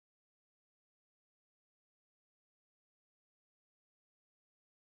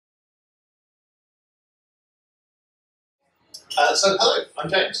So hello, I'm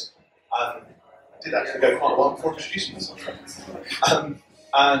James. I did actually go quite a while before introducing myself.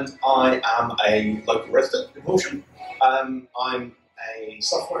 And I am a local resident in Horsham. I'm a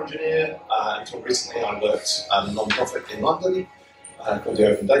software engineer. Until recently I worked at a non-profit in London called the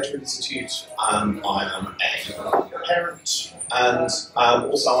Open Data Institute. I am a parent, and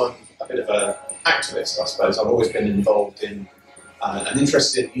also I'm a bit of an activist, I suppose. I've always been involved in and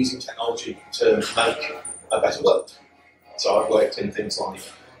interested in using technology to make a better world. So I've worked in things like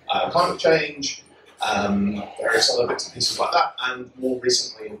climate change, various other bits and pieces like that, and more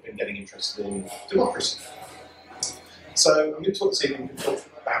recently I've been getting interested in democracy. So I'm going to talk this evening, we'll talk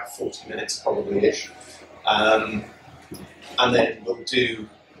for about 40 minutes probably-ish, and then we'll do,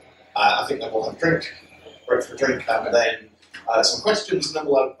 I think then we'll have a drink, break for a drink, and then some questions, and then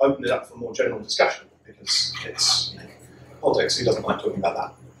we'll open it up for more general discussion, because it's politics, who doesn't like talking about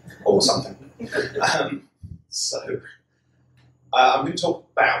that, or something. I'm going to talk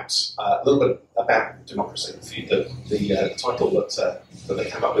about a little bit about democracy. The title that they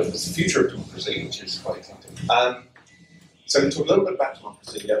came up with was The Future of Democracy, which is quite exciting. So I'm going to talk a little bit about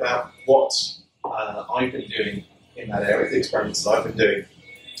democracy, about what I've been doing in that area, the experiments that I've been doing,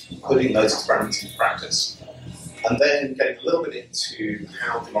 putting those experiments into practice, and then getting a little bit into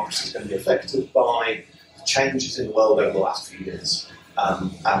how democracy is going to be affected by the changes in the world over the last few years,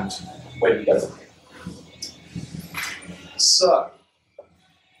 and where we go from here. So,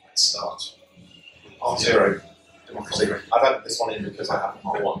 let's start. R0, democracy. I've added this one in because I have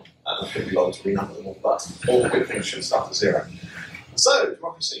R1, and I couldn't be bothered to renumber them all, but all the good things should start at 0. So,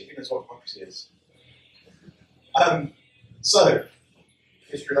 democracy. Who knows what democracy is? So,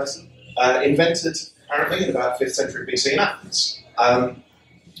 history lesson. Invented, apparently, in about 5th century BC in Athens.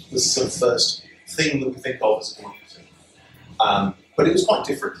 Was the sort of first thing that we think of as a democracy. But it was quite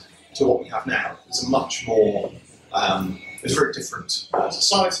different to what we have now. It was a much more it was a very different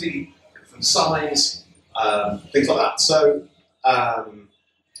society, different size, things like that. So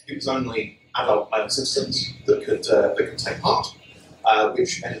it was only adult male citizens that could take part,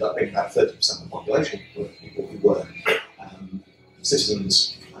 which ended up being about 30% of the population were people who were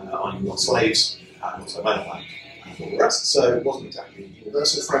citizens, i.e. not slaves, and also male and all the rest. So it wasn't exactly a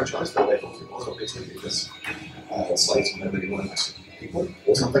universal franchise, but they thought it was obviously because slaves and nobody weren't people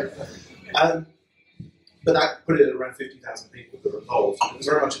or something. But that put it at around 50,000 people that were involved. It was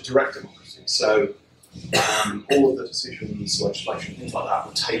very much a direct democracy. So all of the decisions, legislation, things like that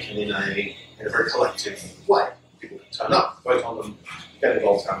were taken in a very collective way. People could turn up, vote on them, get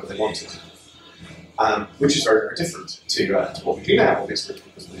involved however they wanted. Which is very, very different to what we do now, obviously,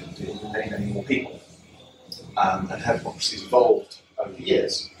 because we're dealing with many, many more people. And how democracies evolved over the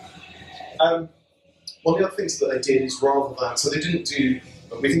years. One of the other things that they did is rather than, so they didn't do,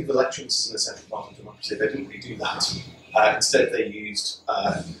 we think of elections as an essential part of democracy, they didn't really do that. Instead they used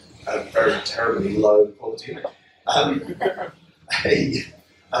a very terribly low quality image.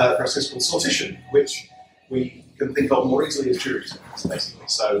 A process called sortition, which we can think of more easily as jury selections, basically.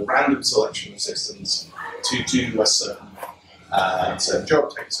 So random selection of citizens to do a certain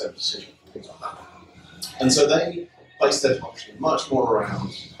job, take a certain decision, things like that. And so they based their democracy much more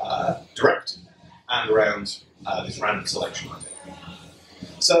around direct and around this random selection idea.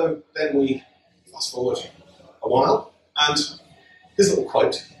 So then we fast forward a while, and here's a little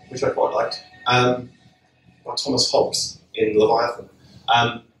quote, which I quite liked, by Thomas Hobbes in Leviathan.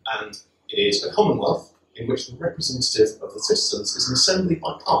 And it is a commonwealth in which the representative of the citizens is an assembly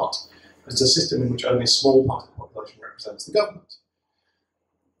by part. It's a system in which only a small part of the population represents the government.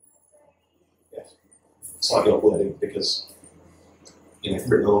 Yes, slightly odd wording because,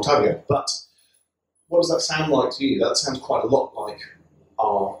 written a long time ago. But what does that sound like to you? That sounds quite a lot like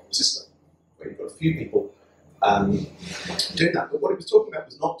our system, where you've got a few people doing that. But what he was talking about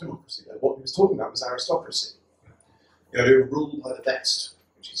was not democracy, though. What he was talking about was aristocracy. They were ruled by the best,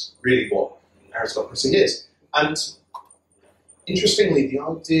 which is really what aristocracy is. And interestingly, the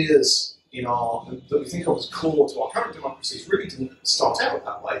ideas that we think of as core to our current democracies really didn't start out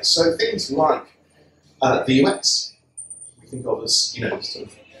that way. So things like the US, we think of as sort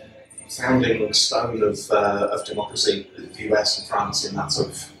of founding stone of democracy, the US and France in that sort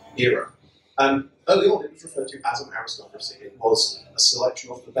of era. Early on, it was referred to as an aristocracy. It was a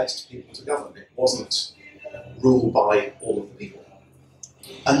selection of the best people to govern. It wasn't ruled by all of the people.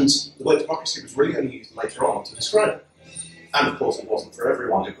 And the word democracy was really only used later on to describe it. And of course, it wasn't for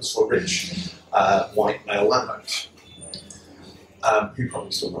everyone. It was for rich, white male landowners, who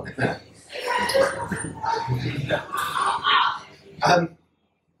probably still run it now.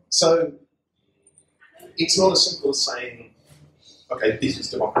 So it's not as simple as saying, okay, this is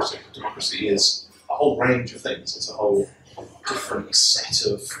democracy. Democracy is a whole range of things. It's a whole different set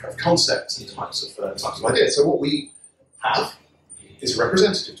of concepts and types of ideas. So what we have is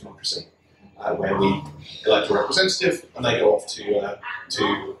representative democracy, where we elect a representative and they go off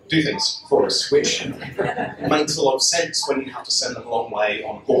to do things for us, which makes a lot of sense when you have to send them a long way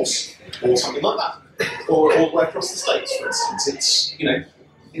on a horse or something like that, or all the way across the states, for instance. It's, you know,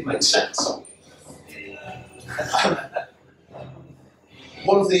 it makes sense.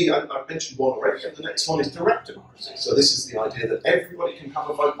 One of the, I've mentioned one already, and the next one is direct democracy. So this is the idea that everybody can have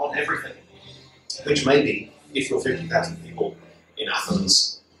a vote on everything, which maybe, if you're 50,000 people in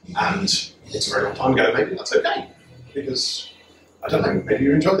Athens, and it's a very long time ago, maybe that's okay, because, I don't know, maybe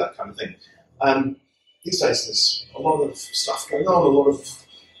you enjoy that kind of thing. These days there's a lot of stuff going on, a lot of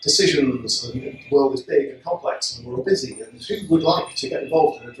decisions, and the world is big and complex, and we're all busy, and who would like to get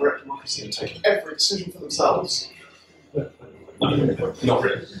involved in a direct democracy and take every decision for themselves? No, not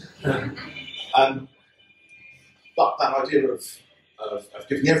really. But that idea of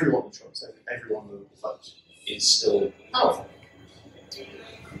giving everyone the choice, everyone the vote, is still powerful.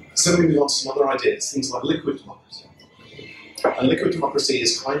 So we move on to some other ideas, things like liquid democracy. And liquid democracy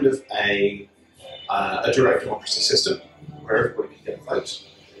is kind of a direct democracy system where everybody can get a vote.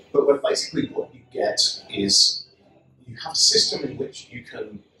 But where basically what you get is you have a system in which you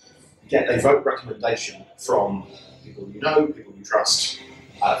can get a vote recommendation from people you know, people you trust,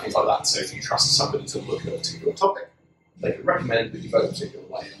 things like that. So if you trust somebody to look at a particular topic, they can recommend that you vote a particular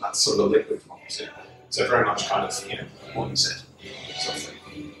way, and that's sort of a liquid democracy. So very much kind of, you know, what you said. Sort of thing.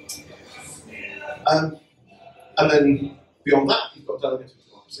 And then beyond that, you've got delegative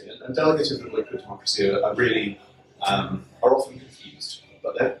democracy, and delegative and liquid democracy are really are often confused,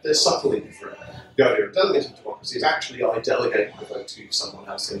 but they're subtly different. The idea of delegative democracy is actually I delegate my vote to someone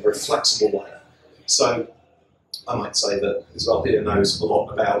else in a very flexible way. So I might say that Isabel here knows a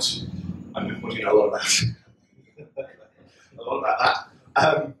lot about, I mean, what do you know a lot about? A lot about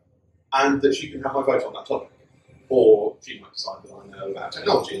that. And that she can have my vote on that topic. Or she might decide that I know about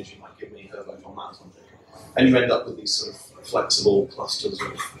technology and she might give me her vote on that topic. And you end up with these sort of flexible clusters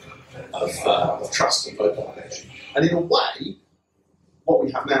of trust and vote delegation. And in a way, what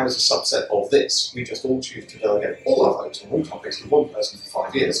we have now is a subset of this. We just all choose to delegate all our votes on all topics to one person for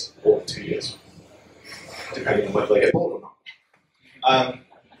 5 years, or 2 years, depending on whether they get bored or not.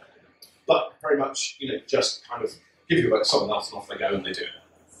 But very much, you know, just kind of give your vote to someone else and off they go and they do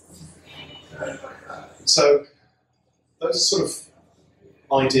it. So those are sort of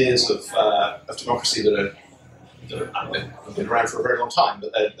ideas of democracy that have been around for a very long time,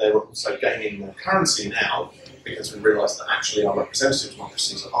 but they're also gaining more currency now because we realise that actually our representative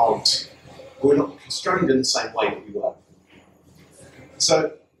democracies we're not constrained in the same way that we were.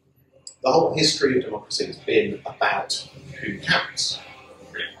 So the whole history of democracy has been about who counts,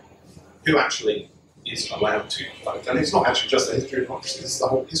 really. Who actually is allowed to vote. And it's not actually just the history of democracy, it's the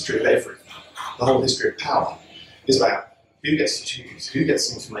whole history of everything. The whole history of power is about who gets to choose, who gets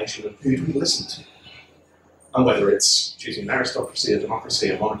the information, and who do we listen to. And whether it's choosing an aristocracy, a democracy,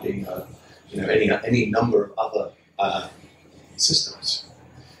 a monarchy, you know, any number of other systems.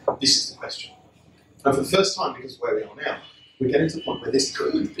 This is the question. And for the first time, because of where we are now, we're getting to the point where this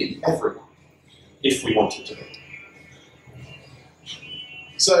could be everyone, if we wanted to be.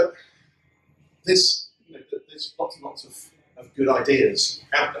 So, there's lots and lots of good ideas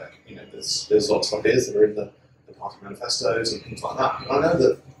out there. You know, there's lots of ideas that are in the party manifestos and things like that. But I know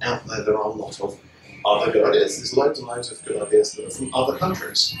that out there are a lot of other good ideas. There's loads and loads of good ideas that are from other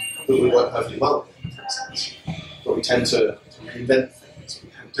countries that would work perfectly well, for instance. But we tend to reinvent things. We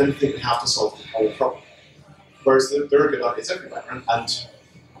tend to think we have to solve the whole problem. Whereas there are good ideas everywhere, and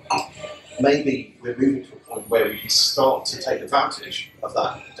maybe we're moving to a point where we can start to take advantage of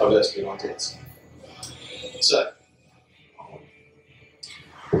that diversity of ideas. So,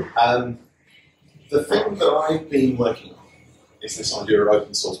 the thing that I've been working on is this idea of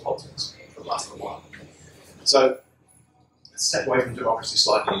open source politics for the last little while. So, let's step away from democracy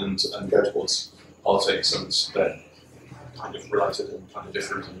slightly and go towards politics, and they're kind of related and kind of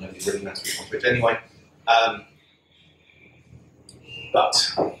different, and maybe really meant to be conflict anyway. But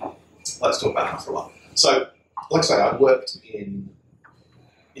let's talk about that for a while. So, like I say, I've worked in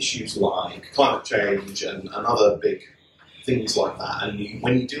issues like climate change and other big things like that. And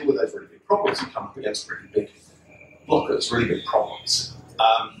when you deal with those really big problems, you come up against really big blockers, really big problems.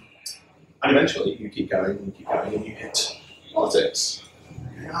 And eventually you keep going and you hit politics.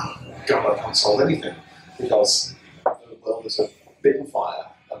 God, I can't solve anything because the world is a bit on fire.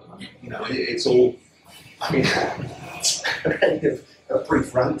 You know, it's all, I mean, a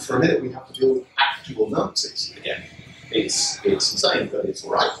brief rant for a minute, we have to deal with actual Nazis again. It's insane, but it's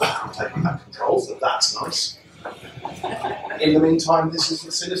all right. We're taking back control, so that's nice. In the meantime, this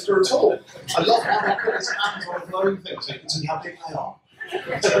isn't sinister at all. I love how they put his hands on a glowing thing so you can see how big they are.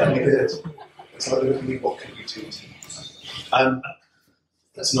 It's really good. It's like looking at what can you do.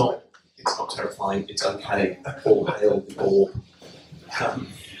 It's not terrifying, it's okay. All hail the orb.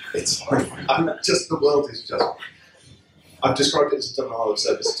 It's fine. Just the world is just. I've described it as a denial of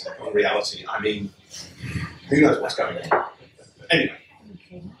service attack on reality. I mean, who knows what's going on? Anyway.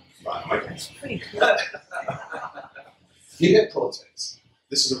 Right, okay. Pretty cool. You get politics.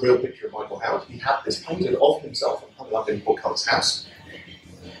 This is a real picture of Michael Howard. He had this painted of himself and hung it up in Paul Culler's house.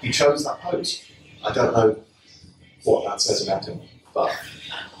 He chose that pose. I don't know what that says about him, but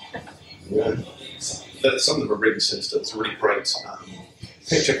yeah. Some of them are really sinister. It's a really great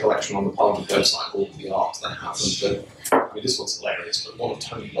picture collection on the Parliament website, all of the art that happened. I mean, this one's hilarious, but one of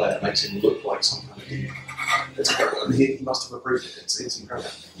Tony Blair makes him look like some kind of... It's incredible. I mean, he must have approved it. It's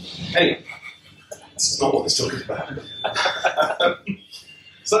incredible. Anyway, this is not what this talk is about.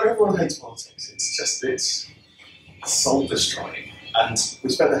 So everyone hates politics. It's soul-destroying. And we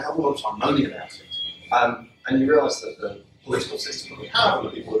spend a hell of a lot of time moaning about it. And you realise that the political system that we have and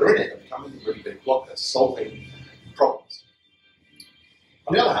the people that are in it are becoming really big blockers, solving problems.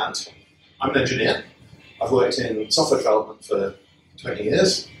 On the other hand, I'm an engineer. I've worked in software development for 20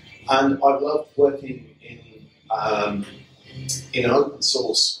 years, and I've loved working in an open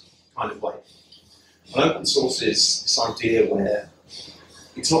source kind of way. An open source is this idea where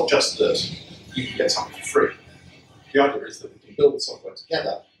it's not just that you can get something for free. The idea is that we can build software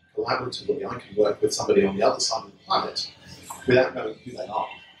together collaboratively. I can work with somebody on the other side of the planet without knowing who they are,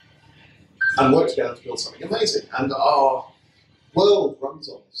 and work together to build something amazing. And our world runs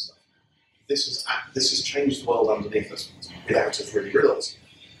on this stuff. This has changed the world underneath us without us really realising.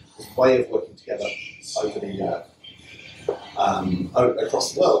 This way of working together over the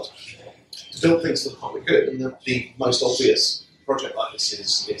across the world to build things that are good. And the most obvious project like this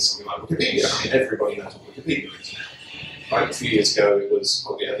is something like Wikipedia. I mean, everybody knows what Wikipedia is. Right? A few years ago, it was,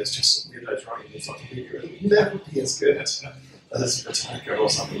 oh yeah, there's just some weirdos writing this on Wikipedia. It would never be as good as Britannica or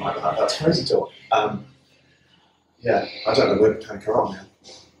something like that. That's crazy talk. Yeah, I don't know where Britannica are now.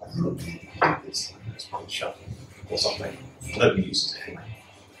 I think it's probably shut or something. Nobody uses it anyway.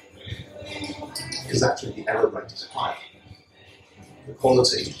 Because actually the error rate is higher. The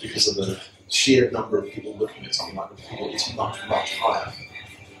quality, because of the sheer number of people looking at something like Wikipedia, is much, much higher.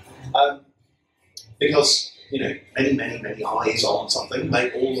 Because, you know, many eyes on something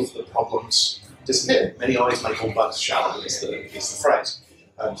make all of the problems disappear. Many eyes make all bugs shallow, is the phrase.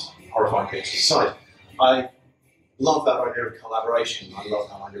 Horrifying pictures aside. I love that idea of collaboration. I love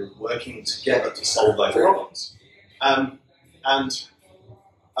that idea of working together to solve those problems.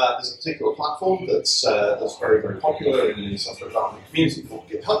 There's a particular platform that's very, very popular in the software development community called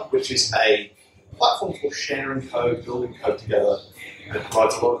GitHub, which is a platform for sharing code, building code together, and it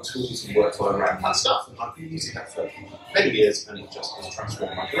provides a lot of tools and workflow around that stuff. And I've been using that for many years, and it just has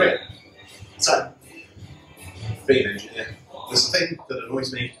transformed my career. So, being an engineer, there's a thing that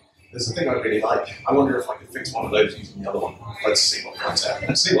annoys me. There's a thing I really like. I wonder if I could fix one of those using the other one. Let's see what comes out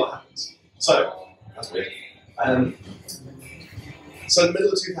and see what happens. So, that's weird. So in the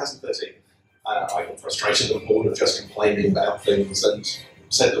middle of 2013, I got frustrated and bored of just complaining about things and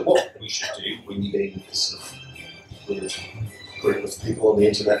said that what we should do, we being this sort of weird group of people on the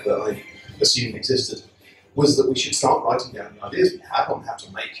internet that I assumed existed, was that we should start writing down the ideas we have on how to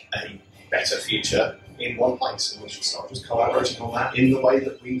make a better future in one place, and we should start just collaborating on that in the way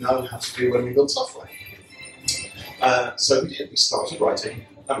that we know how to do when we build software. So we did. We started writing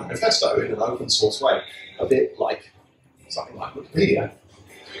a manifesto in an open source way, a bit like something like Wikipedia.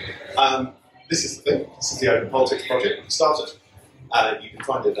 This is the thing. This is the Open Politics project we started. You can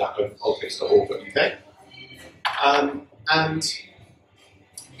find it at openpolitics.org.uk. And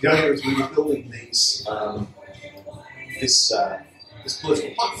the idea is we were building these this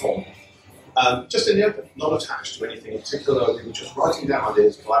political platform just in the open, not attached to anything in particular. We were just writing down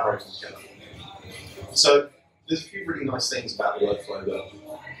ideas, collaborating together. So there's a few really nice things about the workflow that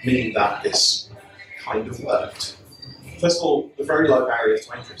mean that this kind of worked. First of all, the very low barriers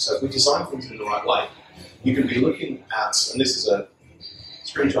to entry. So if we design things in the right way, you can be looking at, and this is a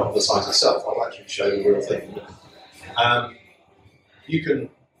screenshot of the site itself. I'll actually show you the real thing. You can,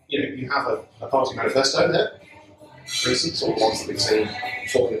 you have a party manifesto there, for instance, or ones that we've seen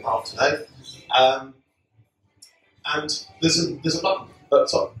falling apart today. And there's a button at the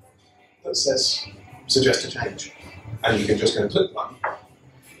top that says suggest a change. And you can just go and click the button,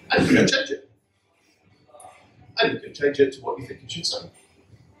 and you can change it. And you can change it to what you think it should say.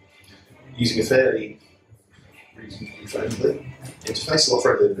 Using a fairly reasonably friendly interface, a lot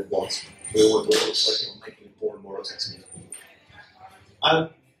friendlier than it was. We were working on making it more and more more accessible. And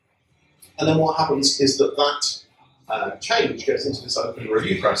then what happens is that change gets into this open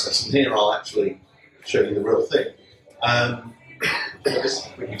review process, and here I'll actually show you the real thing. This is a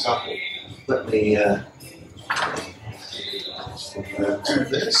quick example. Let me do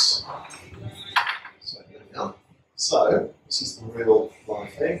this. So there we are. So this is the real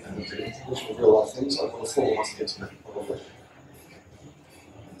life thing, and the real life things I want to fall off the internet probably.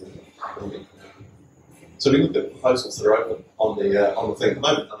 So we looked at proposals that are open on the thing at the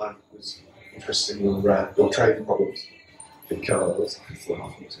moment, and I was interested in your trading problems because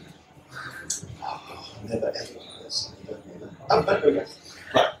never ever do this. Oh, there we go.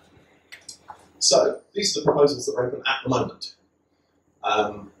 Right. So these are the proposals that are open at the moment.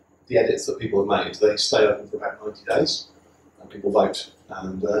 The edits that people have made, they stay open for about 90 days, and people vote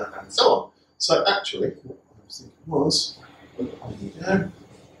and so on. So actually, what I was thinking was,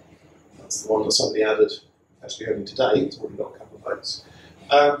 that's the one that somebody added actually only today. It's already got a couple of votes.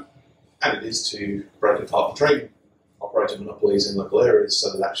 And it is to break apart the trading operator monopolies in local areas so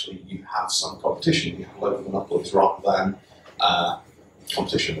that actually you have some competition. You have local monopolies rather than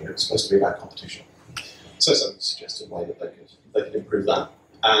competition. It's supposed to be about competition. So somebody suggested a way that they could improve that.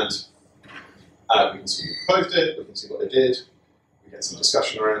 And we can see who proposed it, we can see what they did, we get some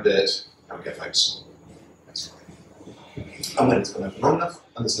discussion around it, and we get votes. And when it's been open long enough,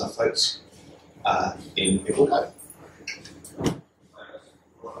 and there's enough votes, it will go.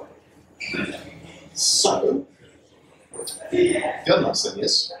 So, the other nice thing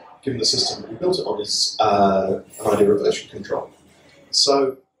is, given the system that we built it on, is an idea of version control.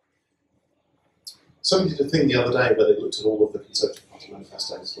 So, somebody did a thing the other day where they looked at all of the Conservative Party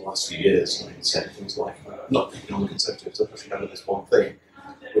manifestos for the last few years, and it said things like, not picking on the Conservatives, they're pushing over this one thing,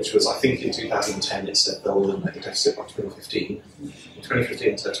 which was, I think in 2010 it said they'll eliminate the deficit by 2015. In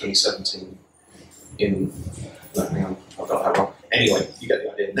 2015 it said 2017. No, hang on, I've got that wrong. Anyway, you get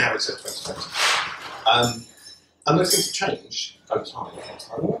the idea. Now it says 2020. And those things have changed over time.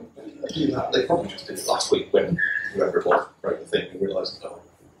 Why did they do that? They probably just did it last week when whoever it was wrote the thing and realised, oh,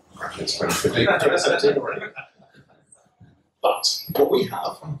 it's 2015, 2017 already. But what we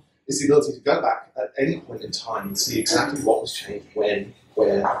have is the ability to go back at any point in time and see exactly what was changed, when,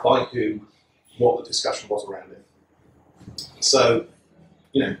 where, by who, what the discussion was around it. So,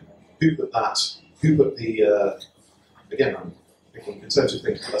 who put that, who put the, again, I'm picking Conservative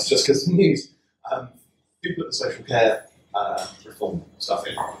things, but that's just because of the news. Who put the social care reform stuff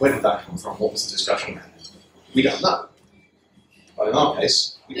in? Where did that come from? What was the discussion around it? We don't know. But in our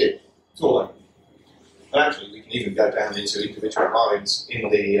case, we did. It's all open. And actually, we can even go down into individual lines in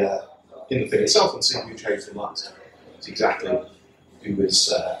the thing itself and see who changed in last. It's exactly who was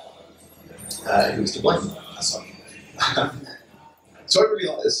to blame as such. So I really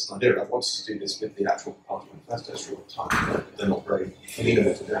like this as an idea. I've wanted to do this with the actual party manifestos for a long time, but they're not very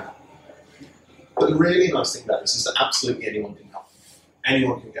amenable to that. But the really nice thing about this is that absolutely anyone can help.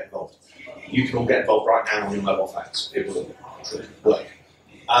 Anyone can get involved. You can all get involved right now on your mobile phones. It will work.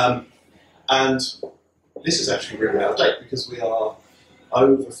 And this is actually really out of date because we are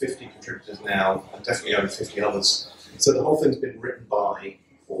over 50 contributors now, and definitely over 50 others. So the whole thing's been written by,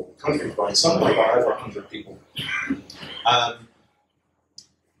 or contributed by, some by over 100 people.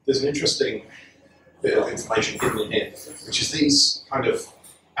 There's an interesting bit of information hidden in here, which is these kind of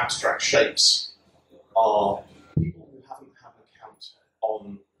abstract shapes are people who haven't had an account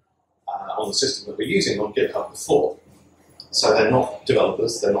on the system that we're using on GitHub before. So they're not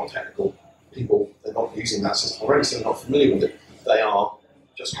developers, they're not technical people, they're not using that system already, so they're not familiar with it. They are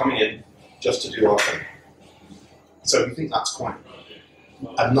just coming in just to do our thing. So we think that's quite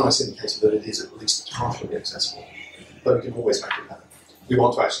a nice indicator that it is at least partially accessible, but we can always make it better. We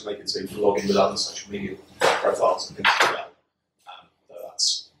want to actually make it so you can log in with other social media profiles and things like that. So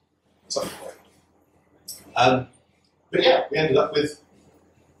that's something like that. But yeah, we ended up with,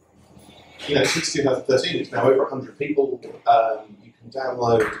 since 2013, it's now over 100 people. You can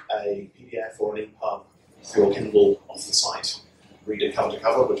download a PDF or an EPUB for your Kindle off the site, read it cover to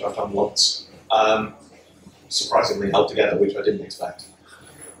cover, which I've done once. Surprisingly held together, which I didn't expect.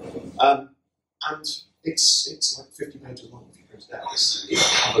 And it's like 50 pages long if you print it out. It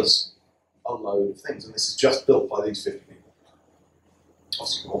covers a load of things, and this is just built by these 50 people.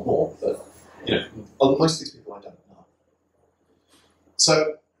 Obviously, not more, but most of these people I don't know.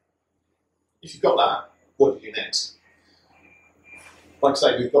 So, if you've got that, what do you do next? Like I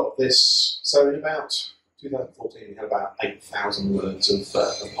say, we've got this. So, in about 2014, we had about 8,000 words of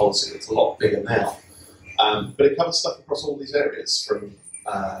policy. It's a lot bigger now, but it covers stuff across all these areas, from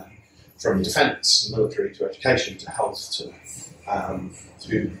defence, military, to education, to health, to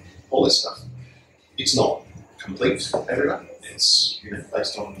all this stuff. It's not complete everywhere. It's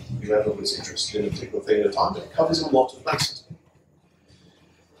based on whoever was interested in a particular thing at a time, but it covers a lot of bases.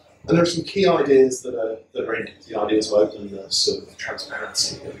 And there are some key ideas that are in it. The ideas of openness, of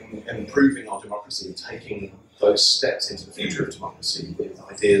transparency, of improving our democracy, and taking those steps into the future of democracy with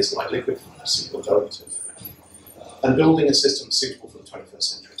ideas like liquid democracy or deliberative, and building a system suitable for the 21st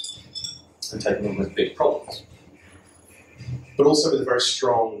century and taking on with big problems. But also with a very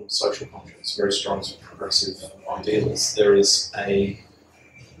strong social conscience, very strong progressive ideals. There is a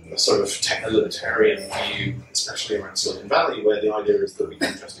sort of techno-libertarian view, especially around Silicon Valley, where the idea is that we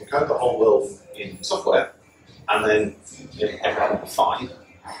can just encode the whole world in software, and then everyone will be fine,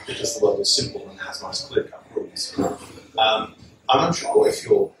 because the world is simple and has nice clear-cut rules. I'm not sure if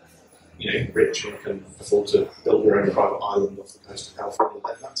you're rich and can afford to build your own private island off the coast of California,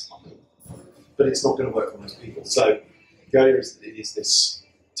 then that's fine. But it's not going to work for most people. So the idea is that it is this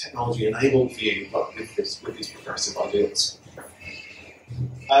technology-enabled view, but with these progressive ideals.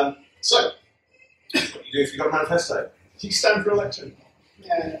 So, what do you do if you've got a manifesto? Do you stand for election?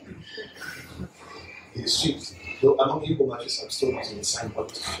 Yeah. Among you will notice I'm still using the same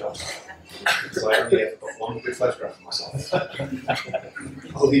poster shot, because I only ever got one good photograph of myself.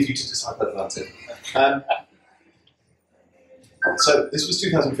 I'll leave you to decide whether that's it. So, this was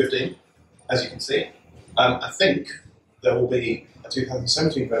 2015, as you can see. I think there will be a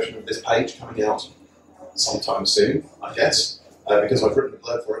 2017 version of this page coming out sometime soon, I guess. Because I've written a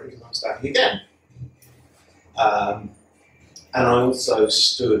blurb for it because I'm standing again. And I also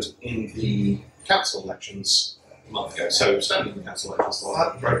stood in the council elections a month ago. So standing in the council elections, so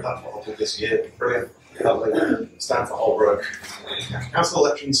I had great, that's what I'll do this year. Brilliant, lovely. Stand for Holbrook council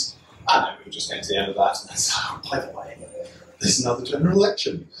elections. And then we were just getting to the end of that. And so, by the way, there's another general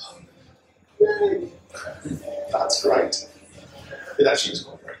election. Yay! That's great. It actually is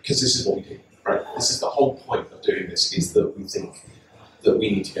quite great, because this is what we do. Right. This is the whole point of doing this, is that we think that we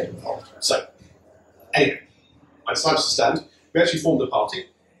need to get involved. So, anyway, I decided to stand. We actually formed a party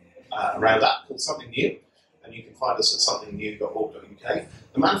around that called Something New, and you can find us at somethingnew.org.uk.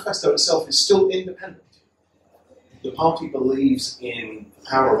 The manifesto itself is still independent. The party believes in the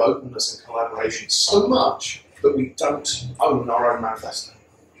power of openness and collaboration so much that we don't own our own manifesto.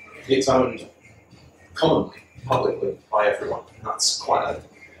 It's owned commonly, publicly, by everyone, and that's quite a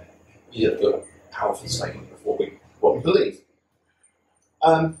powerful statement of what we believe.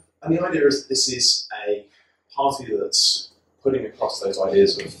 And the idea is that this is a party that's putting across those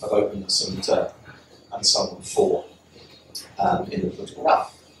ideas of openness and so on for in the political realm.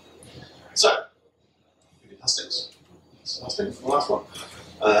 So, we did hustings. That's the last thing from the last one.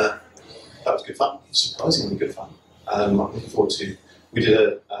 That was good fun, surprisingly good fun. I'm looking forward to. We did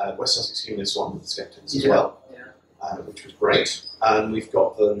a West Sussex Humanist one with the Skeptics as well. Which was great. And we've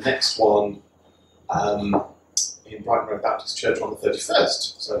got the next one in Brighton Road Baptist Church on the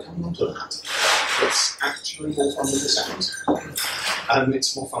 31st. So come on to that. It's actually more fun than it sounds. And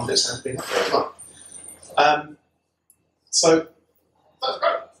it's more fun than it sounds being up there as well. So that's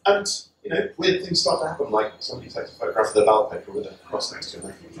great. And weird things start to happen, like somebody takes a photograph of their ballot paper with a cross next to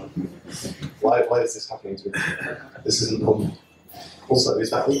it. Why is this happening to me? This isn't normal. Also, is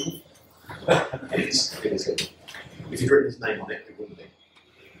that legal? It is legal. If you'd written his name on it, it wouldn't be.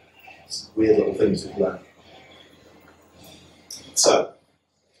 It's weird little things that you learn. So,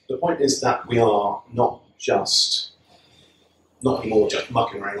 the point is that we are not anymore just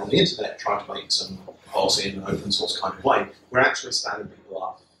mucking around on the internet trying to make some policy in an open source kind of way. We're actually standing people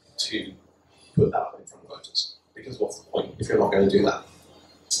up to put that up in front of voters. Because what's the point if you're not going to do that?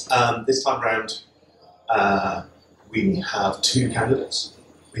 This time round, we have two candidates.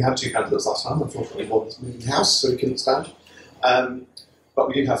 We had two candidates last time. Unfortunately, one was moving house, so we couldn't stand. But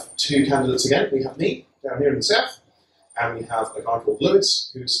we do have two candidates again. We have me down here in the south, and we have a guy called Lewis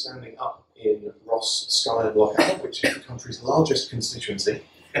who's standing up in Ross, Skye and Lochaber, which is the country's largest constituency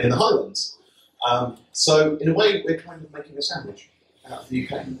in the Highlands. So in a way, we're kind of making a sandwich out of the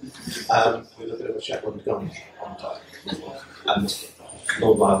UK with a bit of a Shetland garnish on top, and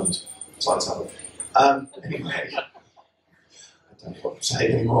Northern Ireland side salad. Anyway. I don't know what to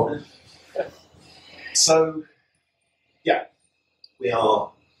say anymore. So, yeah, we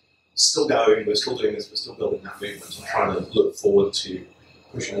are still going, we're still doing this, we're still building that movement and trying to look forward to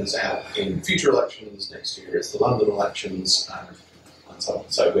pushing this out in future elections. Next year it's the London elections and so on.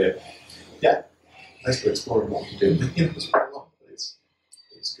 So we're, basically exploring what we do. It's quite long, but it's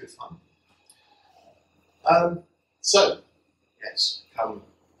good fun. So, yes, come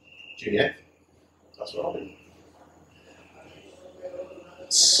June 8th, that's what I'll do.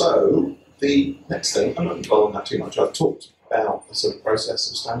 So, the next thing, I'm not going to dwell on that too much. I've talked about the sort of process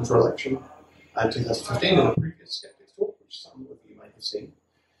of standing for election. in 2015 in a previous Skeptics talk, which some of you may have seen.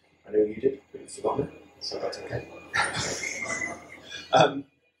 I know you did, but you've forgotten it, so that's okay.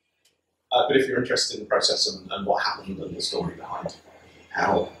 But if you're interested in the process and what happened and the story behind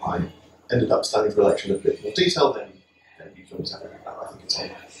how I ended up studying for election in a bit more detail, then you can always have a look at that. I think it's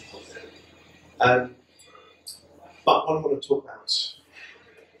on. But what I want to talk about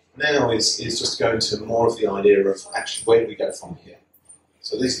now is just go into more of the idea of actually where do we go from here.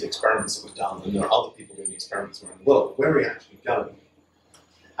 So these are the experiments that we've done, and there are other people doing experiments around the world. Where are we actually going?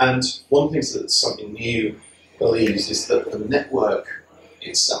 And one of the things that Something New believes is that the network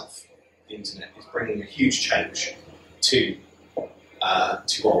itself, the internet, is bringing a huge change to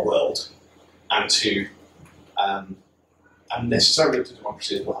our world and to and necessarily to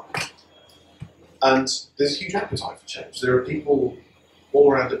democracy as well. And there's a huge appetite for change. There are people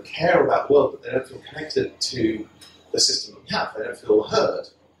all around that care about the world, but they don't feel connected to the system that we have. They don't feel heard.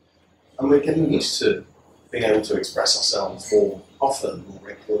 And we're getting used to being able to express ourselves more often, more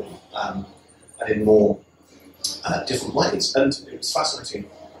regularly, and in more different ways. And it was fascinating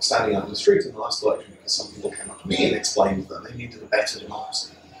standing out in the street in the last election because some people came up to me and explained that they needed a better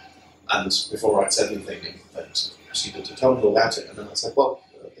democracy. And before I'd said anything, they proceeded to tell me all about it. And then I said, well,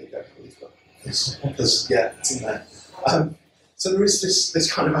 there you go, because yeah, it's in there. So there is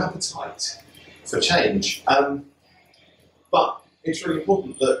this kind of appetite for change. But it's really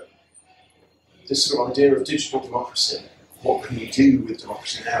important that this sort of idea of digital democracy, what can you do with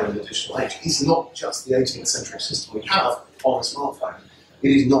democracy now in the digital age, is not just the 18th century system we have on a smartphone.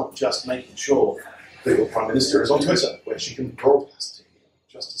 It is not just making sure that your Prime Minister is on Twitter, where she can broadcast to you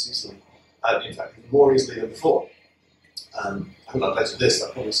just as easily, in fact, even more easily than before. I haven't updated this,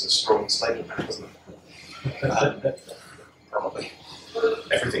 that probably says strong and stable now, doesn't it? Probably.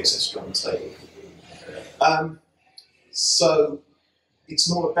 Everything says strong and stable. So it's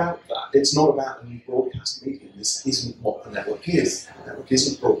not about that. It's not about a new broadcast medium. This isn't what the network is. The network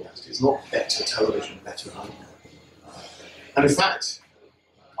isn't broadcast. It's not better television, better radio. And in fact,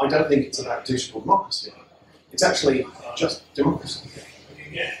 I don't think it's about digital democracy. It's actually just democracy.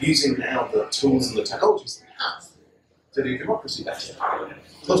 Using now the tools and the technologies that we have to do democracy better.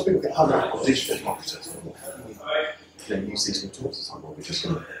 Lots of people get hung up on digital democracy. Use these new tools. It's like, well,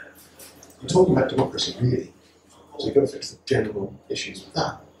 we're talking about democracy, really. So you've got to fix the general issues with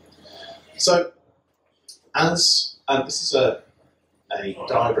that. So, this is a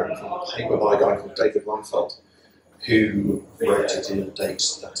diagram from a paper by a guy called David Rumfeld, who wrote it in a date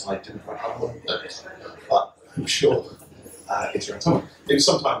that I didn't quite have one note, but I'm sure it's around somewhere. It was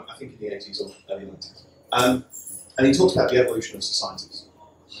sometime, I think, in the 80s or early 90s. And he talked about the evolution of societies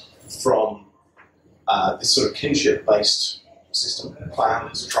from this sort of kinship-based system,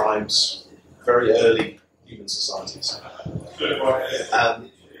 clans, tribes, very early human societies.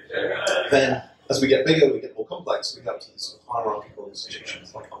 Then, as we get bigger, we get more complex, we go up to these sort of hierarchical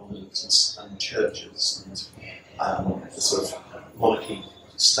institutions like armies and churches and the sort of monarchy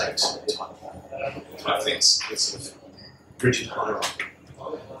state type things, this sort of rigid hierarchy.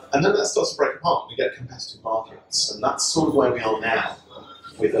 And then that starts to break apart. We get competitive markets, and that's sort of where we are now,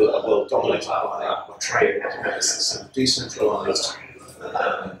 with a world dominated by trade, this sort of decentralised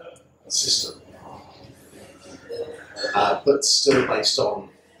system, but still based on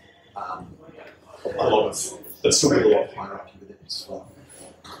but still with a lot of hierarchy within it as well.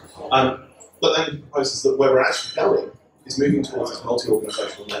 But then he proposes that where we're actually going is moving towards these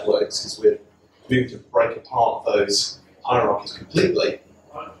multi-organisational networks, because we're moving to break apart those hierarchies completely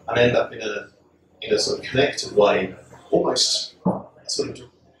and end up in a sort of connected way, almost sort of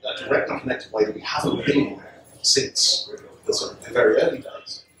a directly connected way that we haven't been since the sort of the very early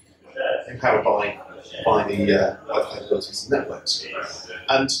days, empowered by the capabilities of networks.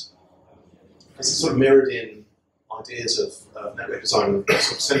 And this is sort of mirrored in ideas of network design of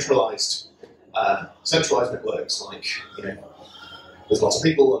sort of centralized networks, like, there's lots of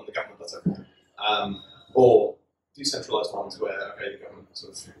people and the government does everything, or decentralized ones where the government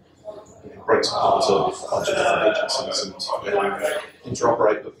sort of breaks apart a bunch of different agencies and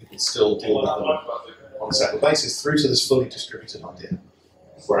interoperate, but people still deal with them on a separate basis, through to this fully distributed idea,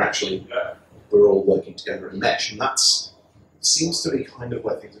 where actually we're all working together in mesh, and that seems to be kind of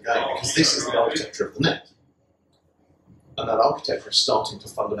where things are going, because this is the architecture of the net. And that architecture is starting to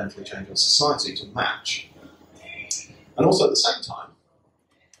fundamentally change our society to match. And also at the same time,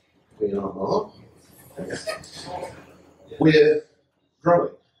 we're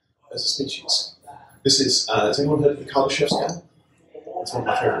growing as a species. This is, has anyone heard of the Kardashev scale? It's one of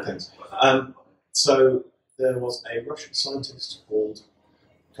my favourite things. So there was a Russian scientist called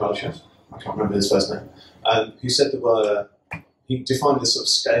Kardashev, I can't remember his first name, who said he defined this sort of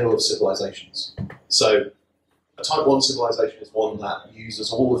scale of civilizations. So a type 1 civilization is one that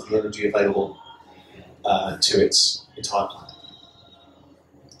uses all of the energy available to its entire planet.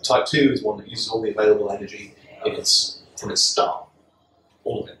 Type 2 is one that uses all the available energy from its star,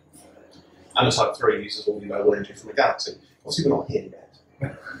 all of it. And a type 3 uses all the available energy from a galaxy. Obviously, we're not here yet.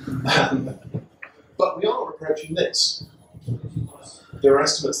 But we are approaching this. There are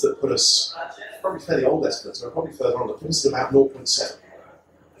estimates that put us, probably fairly old estimates, are probably further on, that put us at about 0.7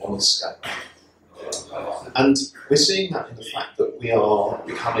 on this scale. And we're seeing that in the fact that we are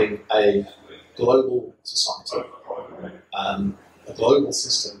becoming a global society, a global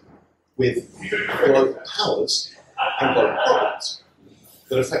system with global powers and global problems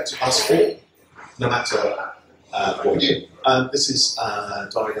that affect us all, no matter what we do. This is a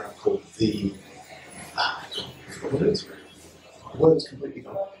diagram called the... what is it? The word is completely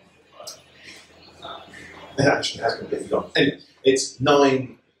gone. It actually has completely gone. Anyway, it's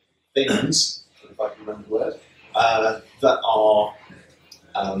 9 things, if I can remember the word, that are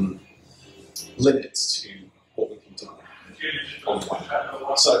limits to what we can do on the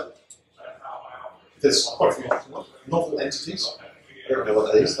planet. So, there's quite a few novel entities. I don't know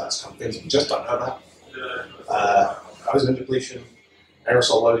what that is. That's kind of things we just don't know about. Ozone depletion,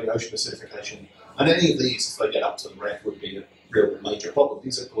 aerosol loading, ocean acidification, and any of these, if they get up to the red, would be a real major problem.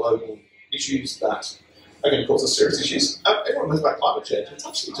 These are global issues that are going to cause us serious issues. Everyone knows about climate change. It's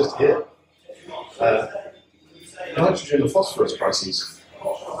actually just here. Nitrogen and phosphorus crises,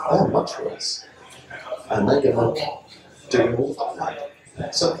 they're much worse. And they're going to do all of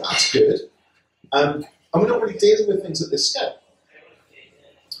that. So that's good. And we're not really dealing with things at this scale.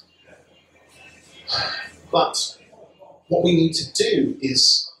 But what we need to do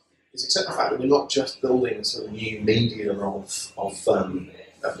is accept the fact that we're not just building a sort of new media of a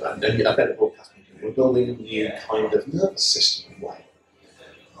better broadcast medium. We're building a new kind of nervous system in a way,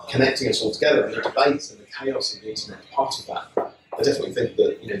 connecting us all together. And the debate and the chaos of the internet is part of that. I definitely think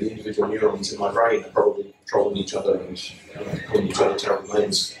that the individual neurons in my brain are probably trolling each other and calling each other terrible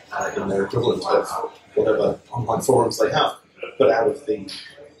names in their equivalent of whatever online forums they have. But out of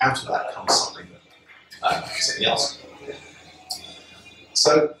that comes something else.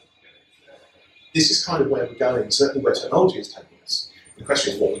 So this is kind of where we're going, certainly where technology is taking us. The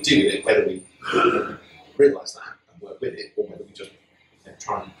question is what we do with it, whether we realise that and work with it, or whether we just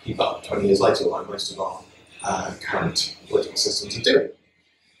try and keep up 20 years later like most of our current political systems are doing.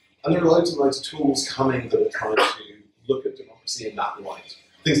 And there are loads and loads of tools coming that are trying to look at democracy in that light.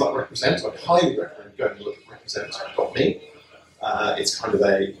 Things like Represent, I highly recommend going and look at represent.me. It's kind of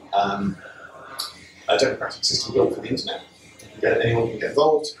a democratic system built for the internet. Anyone can get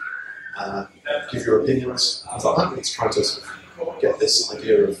involved, give your opinions, things like that. It's trying to sort of get this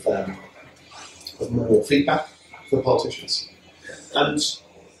idea of more feedback for politicians. And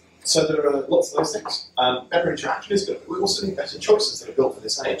so there are lots of those things. Better interaction is good. We also need better choices that are built for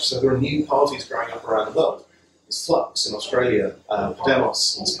this age. So there are new parties growing up around the world. There's Flux in Australia,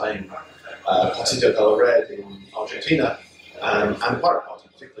 Podemos in Spain, Partido de la Red in Argentina, and the Pirate Party,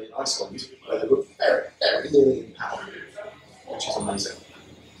 particularly in Iceland, where they were very, very nearly in power, which is amazing.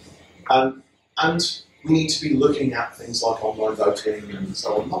 And we need to be looking at things like online voting and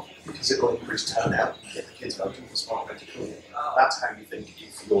so on, not because it will increase turnout and get the kids voting for smart voting. That's how you think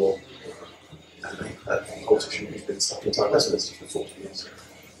if you're a politician who's been stuck inside Westminster for 40 years.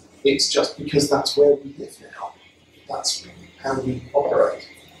 It's just because that's where we live now. That's how we operate.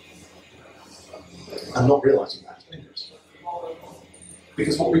 And not realising that is dangerous.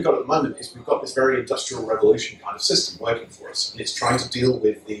 Because what we've got at the moment is we've got this very industrial revolution kind of system working for us, and it's trying to deal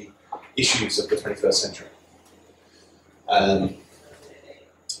with the issues of the 21st century.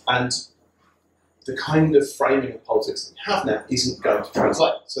 And the kind of framing of politics that we have now isn't going to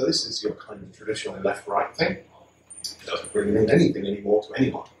translate. So this is your kind of traditional left-right thing. It doesn't really mean anything anymore to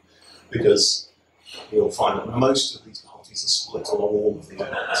anyone, because you'll find that most of these parties are split along all of these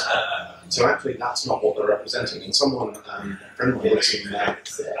lines. So actually that's not what they're representing. And someone, a friend of mine, was in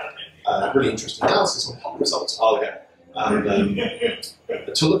really interesting analysis on poll results a while ago.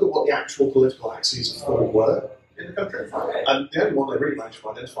 To look at what the actual political axes of thought were in the country. And the only one they really managed to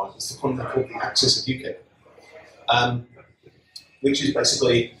identify was the one they called the axis of UKIP, which is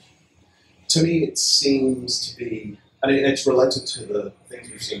basically, to me, it seems to be, and it's related to the things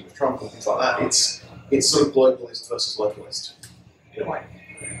we've seen with Trump and things like that. It's sort of globalist versus localist in a way.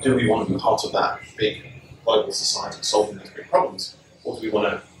 Do we want to be part of that big global society solving these big problems, or do we want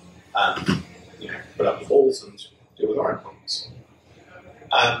to, put up the walls and deal with our own problems?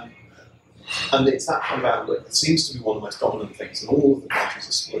 And it's that kind of outlook that seems to be one of the most dominant things, and all of the countries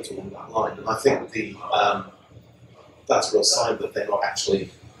are split along that line. And I think that's a real sign that they're not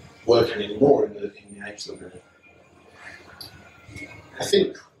actually working anymore in the age that we're in. I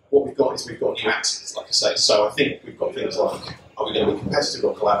think what we've got is we've got new axes, like I say. So I think we've got things like, are we going to be competitive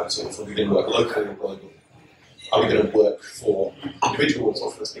or collaborative? Are we going to work locally or globally? Are we going to work for individuals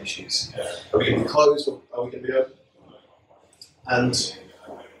or for species? Are we going to be closed or are we going to be open? And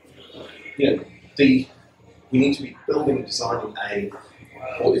we need to be building and designing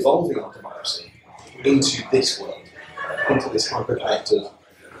or evolving our democracy into this world, into this hyper-connected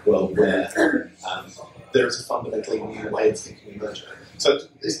world where there is a fundamentally new way of thinking emerging. So,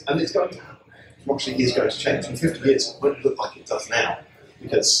 it's going to happen. Democracy is going to change. In 50 years, it won't look like it does now,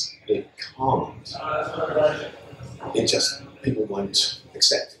 because it can't. It just, people won't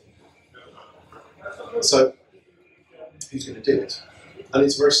accept it. So, who's going to do it? And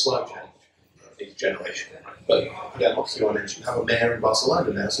it's a very slow change. It's generational. But again, obviously I mentioned, have a mayor in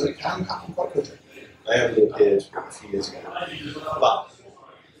Barcelona now, so it can happen quite quickly. They only appeared a few years ago. But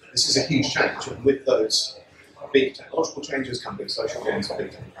this is a huge change, and with those big technological changes come big social gains and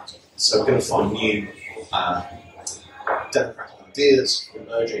big democratic. So we're going to find new democratic ideas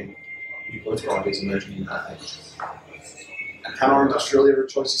emerging, new political ideas emerging in that age. And can our industrial era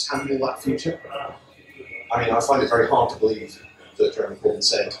choices handle that future? I mean, I find it very hard to believe that Jeremy Corbyn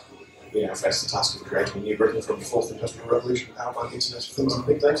said, face the task of creating a new Britain from the fourth industrial revolution powered by the Internet of Things and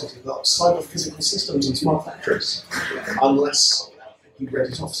big data to develop cyber physical systems and smart factories, unless he read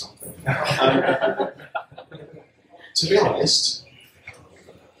it off something. To be honest,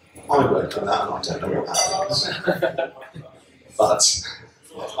 I worked on that and I don't know what that means. But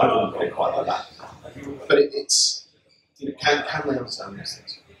I wouldn't put it quite like that. But it's, can they understand these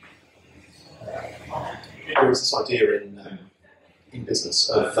things? There was this idea in business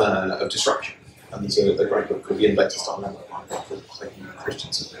of disruption, and there's a great book called The Innovator's Dilemma by Clayton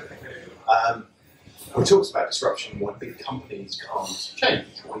Christensen. It talks about disruption when big companies can't change.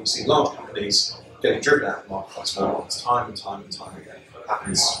 When you see large companies getting driven out of the marketplace time and time again,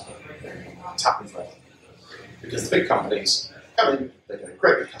 it's happened forever. Because the big companies come in, they get a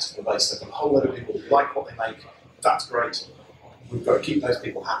great big customer base, they've got a whole load of people who like what they make, that's great. We've got to keep those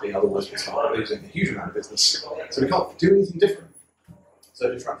people happy, otherwise we'll start losing a huge amount of business. So we can't do anything different.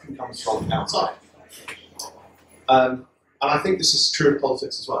 So disruption comes from outside. And I think this is true of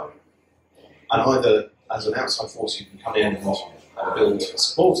politics as well. And either as an outside force you can come in and build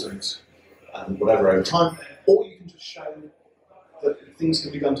support and whatever over time, or you can just show that things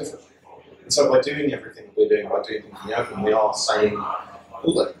can be done differently. And so by doing everything we're doing, by doing things in the open, we are saying, well,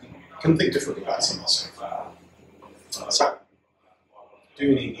 look, you can think differently about some of this. So, do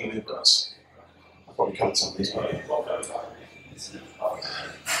we need new movements? I've probably covered some of these.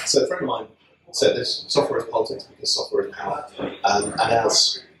 So a friend of mine said this, software is politics because software is power. And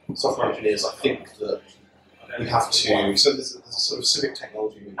as software engineers, I think that we have to, so there's a sort of civic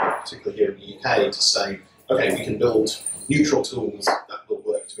technology movement, particularly here in the UK, to say, okay, we can build neutral tools that will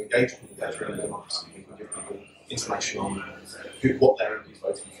work to engage people better in democracy. We can give people information on what their MPs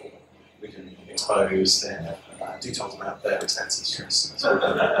voting for. We can expose their details about their expenses, for instance. We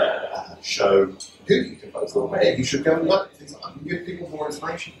can show who you can vote for, where you should go and vote, things like that. We can give people more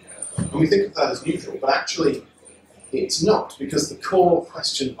information. And we think of that as neutral, but actually it's not, because the core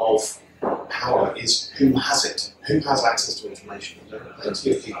question of power is who has it, who has access to information. And there are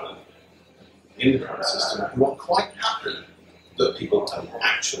plenty of people in the current system who are quite happy that people don't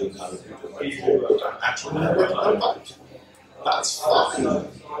actually know who to vote for or don't actually know where to go vote. That's fine,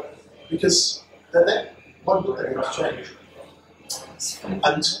 because they're there. Why would they want to change?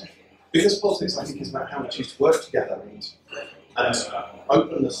 And because politics, I think, is about how we choose to work together, and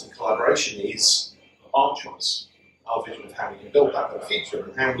openness and collaboration is our choice, our vision of how we can build that better future,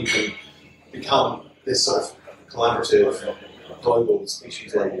 and how we can become this sort of collaborative, global,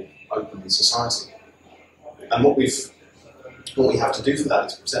 species-level, open society. And what we have to do for that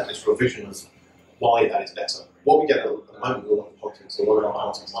is present this real vision of why that is better. What we get at the moment with a lot of politics, a lot of our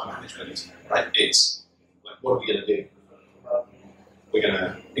politics like management, right? It's like, what are we going to do? We're going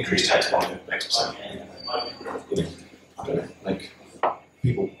to increase tax by X%. I don't know, make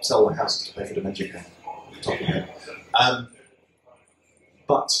people sell their houses to pay for dementia care.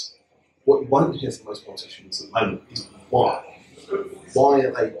 But what you won't hear from most politicians at the moment is why. Why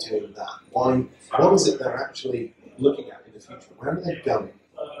are they doing that? What is it they're actually looking at in the future? Where are they going?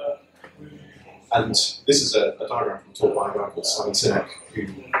 And this is a diagram from a talk by a guy called Simon Sinek, who,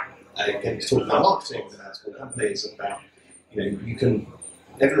 again, is talking about marketing, about small companies, about,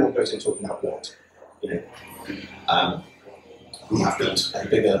 everyone goes in talking about what. We have built a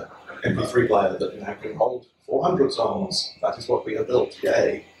bigger MP3 player that now can hold 400 songs. That is what we have built,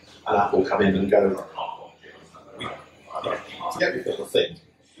 yay. And Apple come in and go, forget what people think.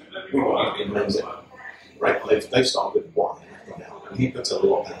 We want you to be amazing. Right? They've started with why now, and he puts a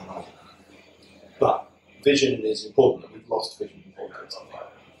lot down on it. But vision is important, and we've lost vision in politics.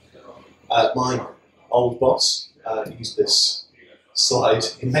 My old boss used this slide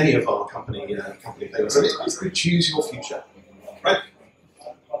in many of our company things, and it's basically choose your future. Right?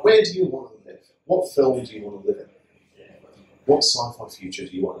 Where do you want to live? What film do you want to live in? What sci-fi future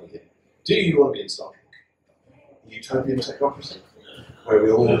do you want to live in? Do you want to be in Star Trek? Utopian technocracy, where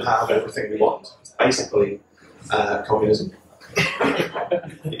we all have everything we want? It's basically communism.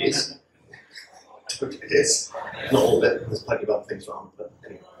 It is. It is. Not all of it. There's plenty of other things wrong, but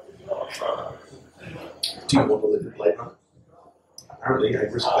anyway. Do you want to live in Blade Runner? Apparently, a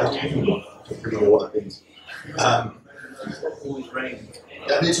risk-based game. I don't really know what that means. It's always raining.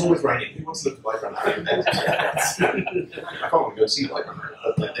 And it's always raining. Who wants to look at Blade Runner? I can't want to go see Blade Runner,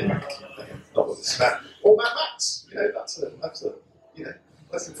 but anyway, not what this is about. Or Mad Max. You know, that's a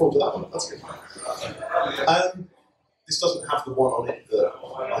let's look forward to that one. That's good. This doesn't have the one on it that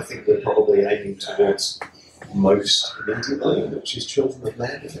I think we're probably aiming towards most immediately, which is Children of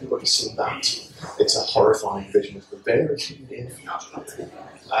Men. If anybody's seen that, it's a horrifying vision of the very near future.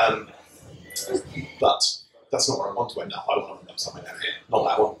 But that's not where I want to end up. I want to end up somewhere down here. Not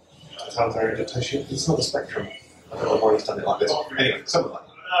that one. Totalitarian dictatorship. It's not a spectrum. I don't know why he's done it like this. Anyway, something like that.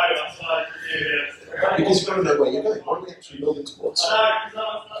 Because you've got to know where you're going. What are we actually building towards?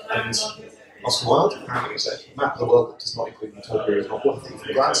 And Oscar Wilde apparently said, the map of the world that does not include utopia is not worth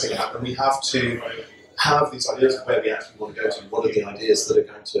even glancing at. And we have to have these ideas of where we actually want to go to. What are the ideas that are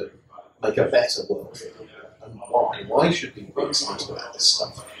going to make a better world? And why? Why should people be excited about this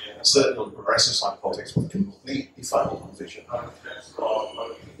stuff? Certainly on the progressive side of politics, we've completely failed on vision.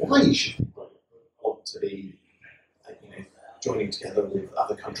 Why should people want to be joining together with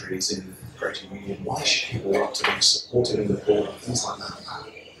other countries in the greater union? Why should people want to be supporting the poor and things like that?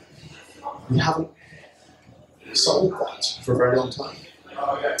 We haven't solved that for a very long time.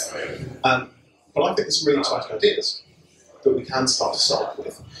 But I think there's some really exciting ideas that we can start to solve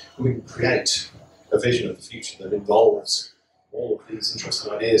with. We can create a vision of the future that involves all of these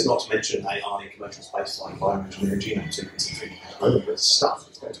interesting ideas, not to mention AI, commercial spaceflight, bioengineering, genome sequencing, all of this stuff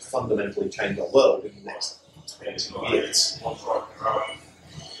that's going to fundamentally change our world in the next 20 years.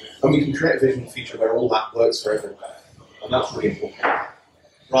 And we can create a vision of the future where all that works for everyone. And that's really important.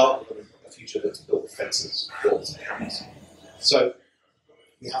 Rather than a future that's built with fences, walls, and cameras. So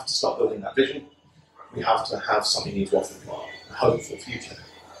we have to start building that vision. We have to have something new to offer a hopeful future.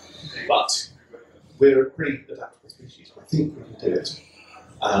 But we're a pretty adaptable species. I think we can do it.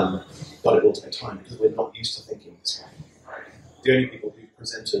 But it will take time because we're not used to thinking this way. The only people who've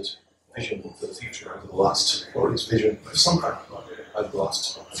presented vision for the future over the last, or at least vision of some kind over the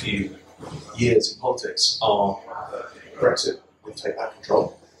last few years in politics are Brexit with take back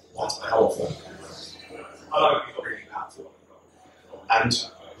control. That's powerful. Really powerful. And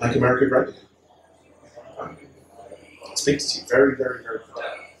make America great again. It speaks to you very, very, very quickly.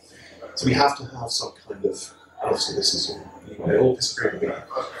 So we have to have some kind of, obviously this is, they all disagree with me,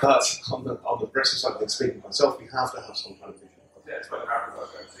 but on the Brexit side of things, speaking for myself, we have to have some kind of vision.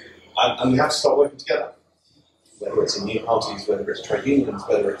 And we have to start working together. Whether it's in new parties, whether it's trade unions,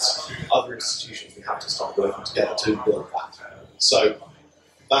 whether it's other institutions, we have to start working together to build that. So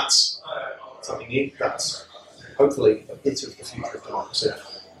that's something new. That's hopefully a bit of the future of democracy.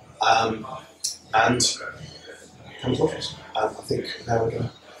 And come to office. I think now we're going to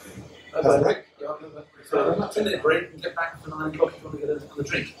have a break. Yeah, I'll go back. 2 minute break and get back for 9 o'clock if you want to get a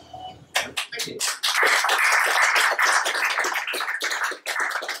drink. Thank you.